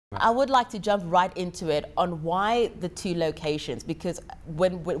I would like to jump right into it on why the two locations, because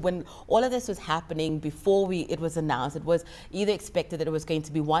when all of this was happening before it was announced, it was either expected that it was going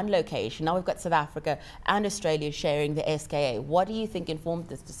to be one location. Now we've got South Africa and Australia sharing the SKA. What do you think informed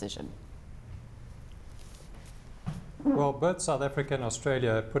this decision? Well, both South Africa and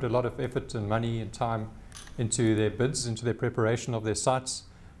Australia put a lot of effort and money and time into their bids, into their preparation of their sites.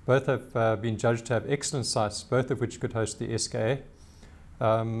 Both have been judged to have excellent sites, both of which could host the SKA.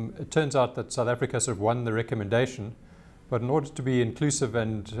 It turns out that South Africa sort of won the recommendation, but in order to be inclusive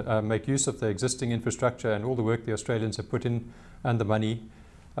and make use of the existing infrastructure and all the work the Australians have put in and the money,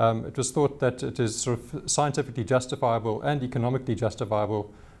 it was thought that it is sort of scientifically justifiable and economically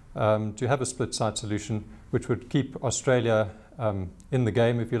justifiable to have a split site solution, which would keep Australia in the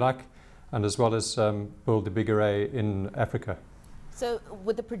game, if you like, and as well as build a big array in Africa. So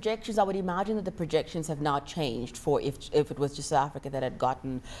with the projections, I would imagine that the projections have now changed for if it was just South Africa that had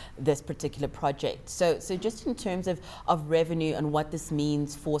gotten this particular project. So just in terms of revenue and what this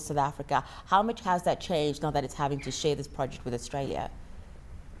means for South Africa, how much has that changed now that it's having to share this project with Australia?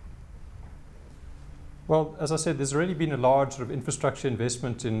 Well, as I said, there's already been a large sort of infrastructure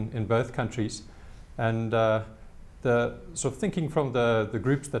investment in both countries, and the sort of thinking from the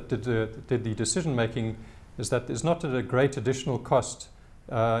groups that did the decision making is that there's not a great additional cost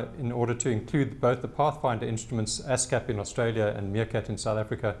in order to include both the Pathfinder instruments, ASCAP in Australia and Meerkat in South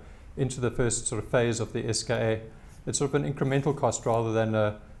Africa, into the first sort of phase of the SKA. It's sort of an incremental cost rather than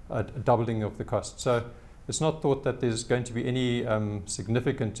a doubling of the cost. So it's not thought that there's going to be any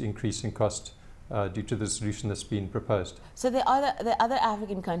significant increase in cost due to the solution that's been proposed. So the other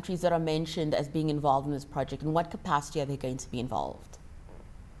African countries that are mentioned as being involved in this project, in what capacity are they going to be involved?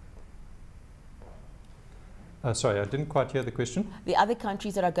 Sorry, I didn't quite hear the question. The other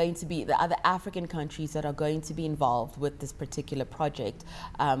countries that are going to be, the other African countries that are going to be involved with this particular project,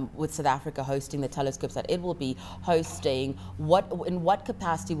 with South Africa hosting the telescopes that it will be hosting, in what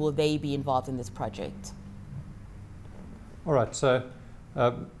capacity will they be involved in this project? All right, so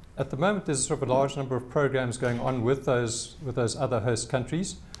at the moment there's sort of a large number of programs going on with those other host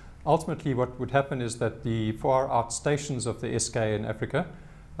countries. Ultimately what would happen is that the far out stations of the SKA in Africa,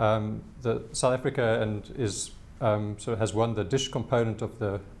 the South Africa sort of has won the dish component of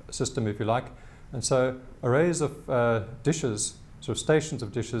the system, if you like, and so arrays of dishes, sort of stations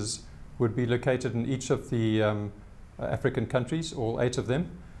of dishes, would be located in each of the African countries, all 8 of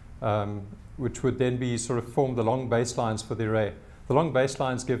them, which would then be sort of form the long baselines for the array. The long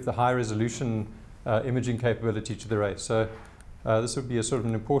baselines give the high resolution imaging capability to the array. So this would be a sort of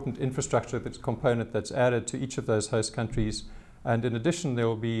an important infrastructure component that's added to each of those host countries. And in addition, there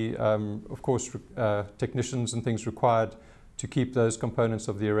will be, of course, technicians and things required to keep those components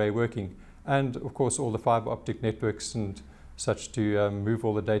of the array working. And, of course, all the fiber optic networks and such to move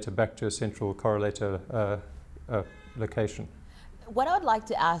all the data back to a central correlator location. What I would like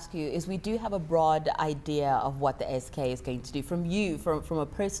to ask you is, we do have a broad idea of what the SK is going to do. From you, from a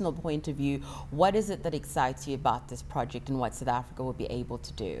personal point of view, what is it that excites you about this project and what South Africa will be able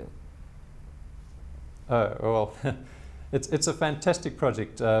to do? Well. It's a fantastic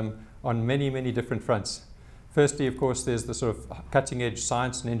project on many, many different fronts. Firstly, of course, there's the sort of cutting-edge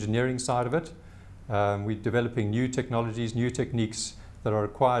science and engineering side of it. We're developing new technologies, new techniques that are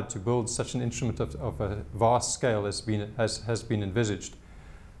required to build such an instrument of a vast scale as has been envisaged.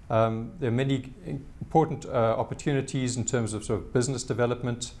 There are many important opportunities in terms of sort of business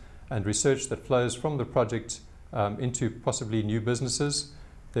development and research that flows from the project into possibly new businesses.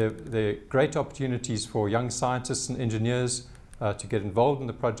 There are great opportunities for young scientists and engineers to get involved in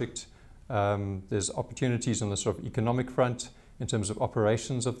the project. There's opportunities on the sort of economic front in terms of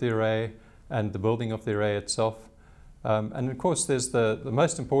operations of the array and the building of the array itself. And of course, there's the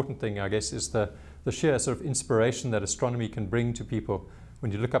most important thing, I guess, is the sheer sort of inspiration that astronomy can bring to people.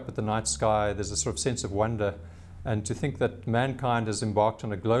 When you look up at the night sky, there's a sort of sense of wonder. And to think that mankind has embarked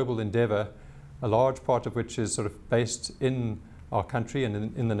on a global endeavor, a large part of which is sort of based in our country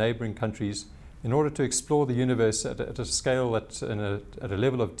and in the neighboring countries, in order to explore the universe at a scale at a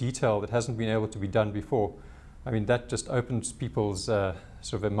level of detail that hasn't been able to be done before. I mean, that just opens people's sort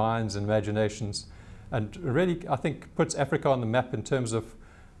of minds and imaginations, and really, I think, puts Africa on the map in terms of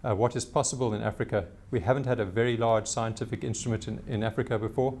what is possible in Africa. We haven't had a very large scientific instrument in Africa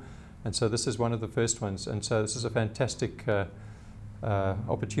before, and so this is one of the first ones. And so this is a fantastic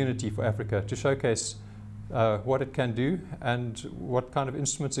opportunity for Africa to showcase what it can do and what kind of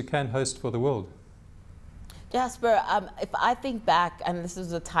instruments it can host for the world. Jasper, if I think back, and this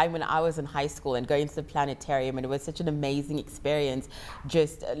was a time when I was in high school and going to the planetarium, and it was such an amazing experience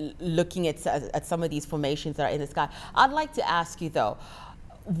just looking at some of these formations that are in the sky. I'd like to ask you though,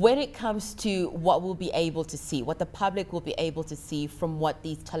 when it comes to what we'll be able to see, what the public will be able to see from what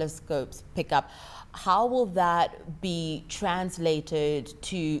these telescopes pick up, how will that be translated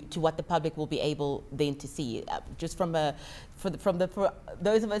to what the public will be able then to see? Just for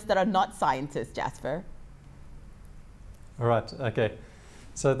those of us that are not scientists, Jasper. All right, okay.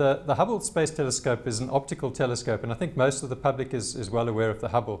 So the Hubble Space Telescope is an optical telescope, and I think most of the public is well aware of the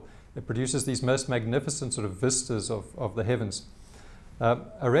Hubble. It produces these most magnificent sort of vistas of the heavens.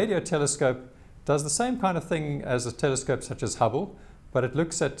 A radio telescope does the same kind of thing as a telescope such as Hubble, but it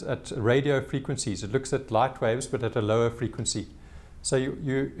looks at radio frequencies. It looks at light waves, but at a lower frequency. So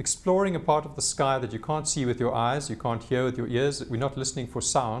you're exploring a part of the sky that you can't see with your eyes, you can't hear with your ears. We're not listening for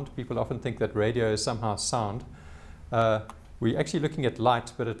sound. People often think that radio is somehow sound. We're actually looking at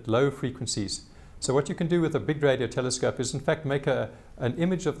light, but at low frequencies. So what you can do with a big radio telescope is in fact make an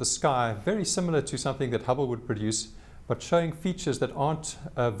image of the sky very similar to something that Hubble would produce, but showing features that aren't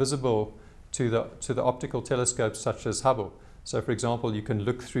visible to the optical telescopes such as Hubble. So for example, you can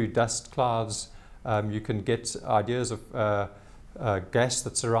look through dust clouds, you can get ideas of gas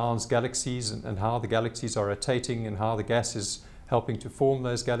that surrounds galaxies and how the galaxies are rotating and how the gas is helping to form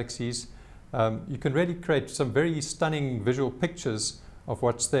those galaxies. You can really create some very stunning visual pictures of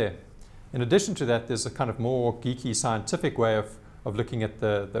what's there. In addition to that, there's a kind of more geeky scientific way of looking at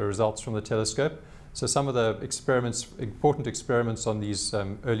the results from the telescope. So some of the important experiments on these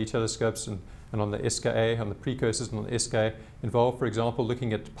early telescopes and on the SKA, on the precursors and on the SKA, involve, for example,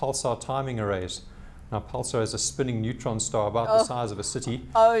 looking at pulsar timing arrays. Now, pulsar is a spinning neutron star about the size of a city.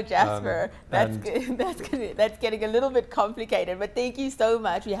 Oh, Jasper, that's getting a little bit complicated, but thank you so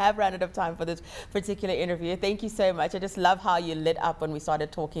much. We have run out of time for this particular interview. Thank you so much. I just love how you lit up when we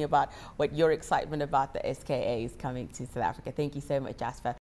started talking about what your excitement about the SKA is coming to South Africa. Thank you so much, Jasper.